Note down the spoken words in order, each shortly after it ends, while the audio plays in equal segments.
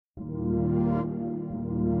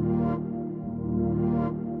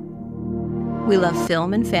We love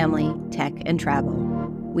film and family, tech and travel.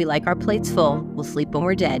 We like our plates full, we'll sleep when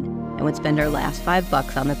we're dead, and would spend our last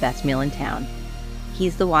 $5 on the best meal in town.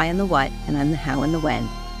 He's the why and the what, and I'm the how and the when.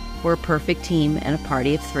 We're a perfect team and a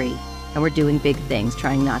party of three, and we're doing big things,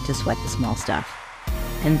 trying not to sweat the small stuff.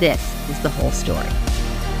 And this is the whole story.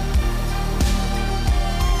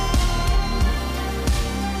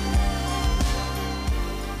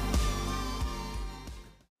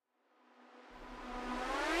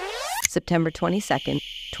 September 22nd,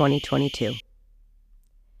 2022.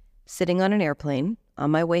 Sitting on an airplane,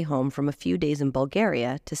 on my way home from a few days in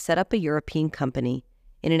Bulgaria to set up a European company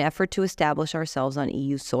in an effort to establish ourselves on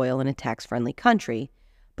EU soil in a tax-friendly country,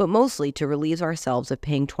 but mostly to relieve ourselves of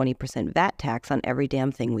paying 20% VAT tax on every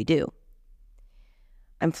damn thing we do.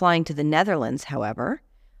 I'm flying to the Netherlands, however,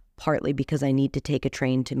 partly because I need to take a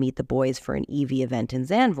train to meet the boys for an EV event in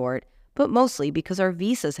Zandvoort, but mostly because our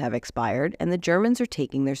visas have expired and the Germans are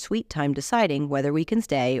taking their sweet time deciding whether we can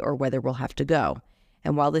stay or whether we'll have to go.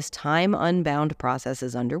 And while this time-unbound process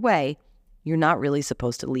is underway, you're not really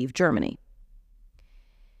supposed to leave Germany.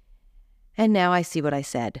 And now I see what I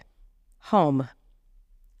said. Home.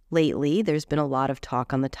 Lately, there's been a lot of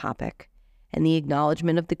talk on the topic and the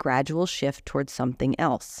acknowledgement of the gradual shift towards something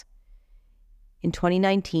else. In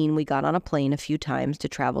 2019, we got on a plane a few times to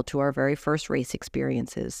travel to our very first race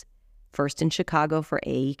experiences. First in Chicago for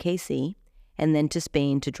AEKC, and then to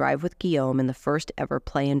Spain to drive with Guillaume in the first ever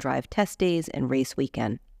play and drive test days and race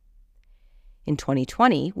weekend. In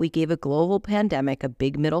 2020, we gave a global pandemic a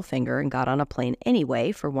big middle finger and got on a plane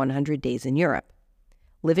anyway for 100 days in Europe.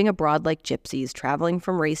 Living abroad like gypsies, traveling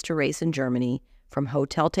from race to race in Germany, from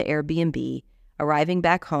hotel to Airbnb, arriving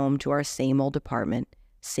back home to our same old apartment,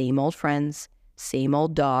 same old friends, same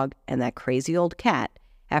old dog, and that crazy old cat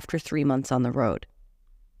after 3 months on the road.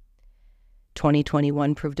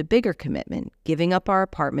 2021 proved a bigger commitment, giving up our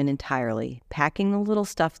apartment entirely, packing the little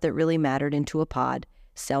stuff that really mattered into a pod,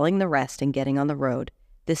 selling the rest and getting on the road,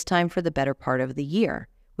 this time for the better part of the year,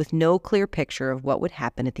 with no clear picture of what would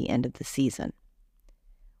happen at the end of the season.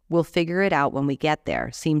 We'll figure it out when we get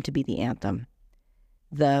there seemed to be the anthem.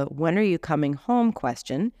 The "when are you coming home"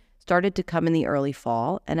 question started to come in the early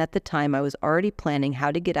fall, and at the time I was already planning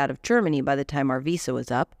how to get out of Germany by the time our visa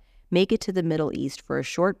was up, make it to the Middle East for a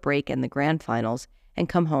short break and the grand finals, and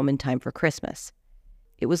come home in time for Christmas.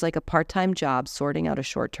 It was like a part-time job sorting out a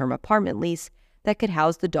short-term apartment lease that could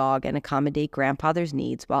house the dog and accommodate grandfather's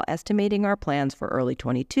needs while estimating our plans for early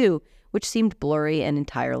 22, which seemed blurry and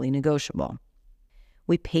entirely negotiable.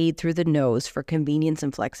 We paid through the nose for convenience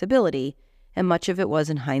and flexibility, and much of it was,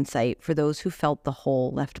 in hindsight, for those who felt the hole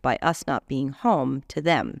left by us not being home to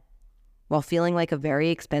them, while feeling like a very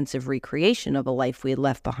expensive recreation of a life we had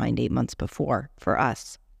left behind 8 months before, for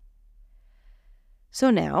us.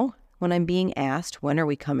 So now, when I'm being asked, when are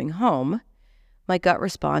we coming home, my gut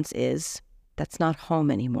response is, that's not home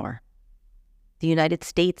anymore. The United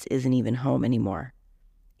States isn't even home anymore.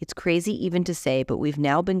 It's crazy even to say, but we've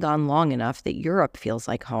now been gone long enough that Europe feels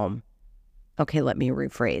like home. Okay, let me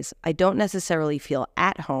rephrase. I don't necessarily feel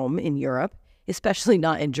at home in Europe, especially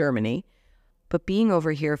not in Germany, but being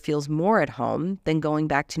over here feels more at home than going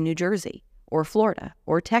back to New Jersey, or Florida,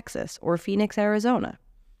 or Texas, or Phoenix, Arizona.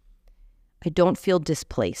 I don't feel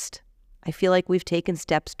displaced. I feel like we've taken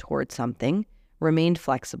steps towards something, remained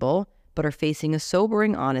flexible, but are facing a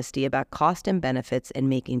sobering honesty about cost and benefits and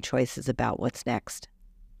making choices about what's next.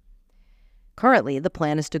 Currently, the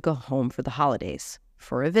plan is to go home for the holidays,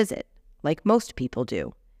 for a visit, like most people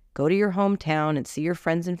do. Go to your hometown and see your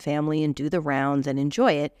friends and family and do the rounds and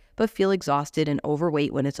enjoy it, but feel exhausted and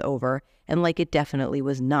overweight when it's over, and like it definitely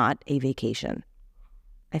was not a vacation.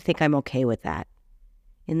 I think I'm okay with that.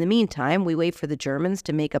 In the meantime, we wait for the Germans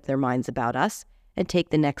to make up their minds about us and take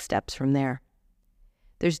the next steps from there.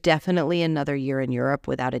 There's definitely another year in Europe,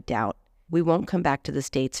 without a doubt. We won't come back to the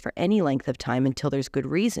States for any length of time until there's good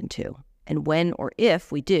reason to. And when or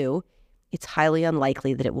if we do, it's highly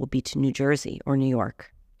unlikely that it will be to New Jersey or New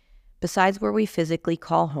York. Besides where we physically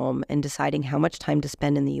call home and deciding how much time to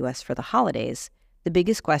spend in the U.S. for the holidays, the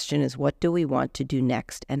biggest question is, what do we want to do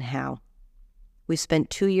next and how? We've spent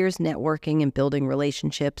 2 years networking and building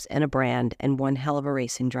relationships and a brand and one hell of a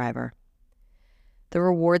racing driver. The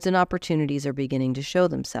rewards and opportunities are beginning to show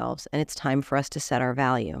themselves, and it's time for us to set our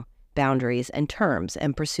value, boundaries, and terms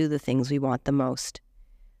and pursue the things we want the most.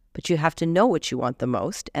 But you have to know what you want the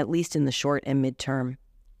most, at least in the short and mid-term.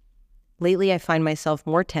 Lately, I find myself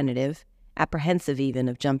more tentative, apprehensive even,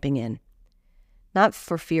 of jumping in. Not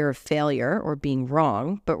for fear of failure or being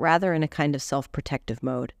wrong, but rather in a kind of self-protective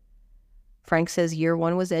mode. Frank says year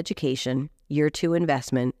 1 was education, year 2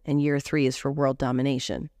 investment, and year 3 is for world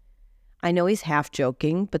domination. I know he's half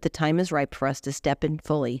joking, but the time is ripe for us to step in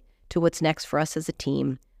fully to what's next for us as a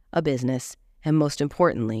team, a business, and most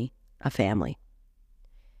importantly, a family.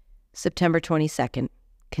 September 22nd,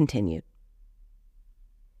 continued.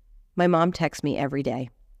 My mom texts me every day.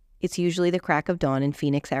 It's usually the crack of dawn in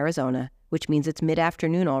Phoenix, Arizona, which means it's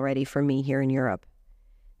mid-afternoon already for me here in Europe.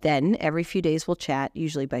 Then, every few days we'll chat,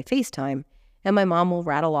 usually by FaceTime, and my mom will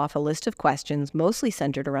rattle off a list of questions mostly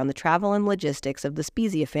centered around the travel and logistics of the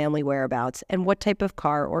Spezia family whereabouts and what type of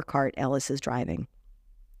car or cart Ellis is driving.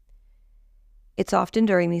 It's often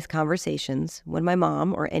during these conversations, when my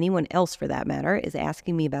mom, or anyone else for that matter, is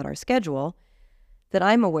asking me about our schedule, that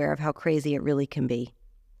I'm aware of how crazy it really can be.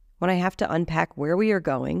 When I have to unpack where we are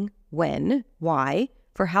going, when, why,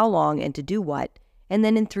 for how long, and to do what, and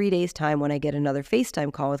then in 3 days' time when I get another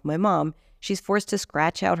FaceTime call with my mom, she's forced to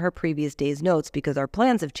scratch out her previous day's notes because our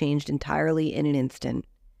plans have changed entirely in an instant.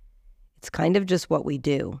 It's kind of just what we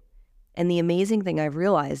do. And the amazing thing I've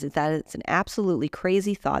realized is that it's an absolutely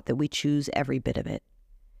crazy thought that we choose every bit of it.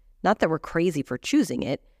 Not that we're crazy for choosing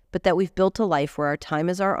it, but that we've built a life where our time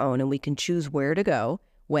is our own and we can choose where to go,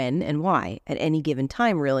 when, and why, at any given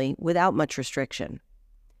time, really, without much restriction.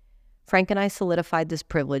 Frank and I solidified this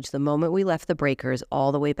privilege the moment we left the Breakers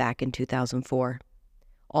all the way back in 2004.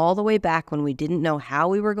 All the way back when we didn't know how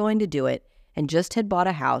we were going to do it and just had bought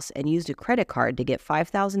a house and used a credit card to get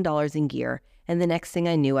 $5,000 in gear, and the next thing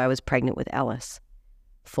I knew I was pregnant with Ellis.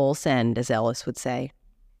 Full send, as Ellis would say.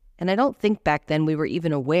 And I don't think back then we were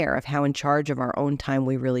even aware of how in charge of our own time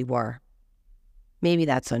we really were. Maybe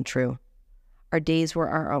that's untrue. Our days were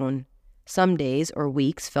our own. Some days or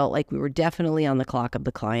weeks felt like we were definitely on the clock of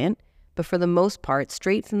the client, but for the most part,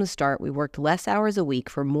 straight from the start, we worked less hours a week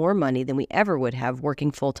for more money than we ever would have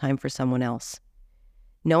working full-time for someone else.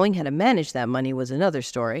 Knowing how to manage that money was another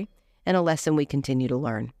story, and a lesson we continue to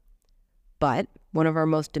learn. But one of our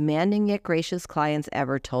most demanding yet gracious clients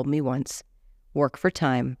ever told me once, work for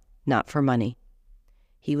time, not for money.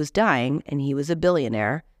 He was dying, and he was a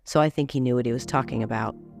billionaire, so I think he knew what he was talking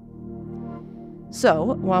about.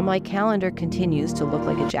 So, while my calendar continues to look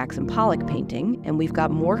like a Jackson Pollock painting, and we've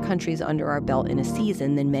got more countries under our belt in a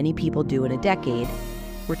season than many people do in a decade,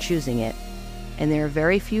 we're choosing it. And there are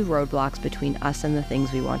very few roadblocks between us and the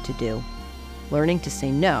things we want to do. Learning to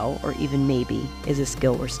say no, or even maybe, is a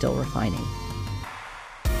skill we're still refining.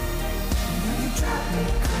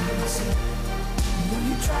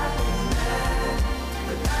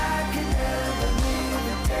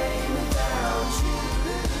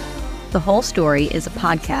 The Whole Story is a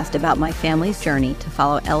podcast about my family's journey to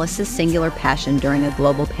follow Ellis's singular passion during a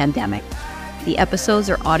global pandemic. The episodes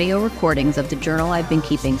are audio recordings of the journal I've been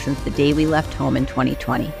keeping since the day we left home in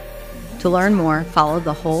 2020. To learn more, follow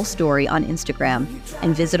The Whole Story on Instagram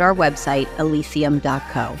and visit our website,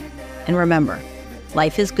 elysium.co. And remember,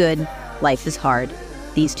 life is good, life is hard.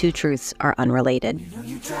 These two truths are unrelated. You know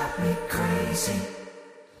you drive me crazy.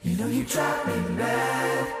 You know you drive me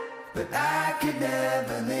mad. But I could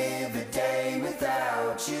never live a day without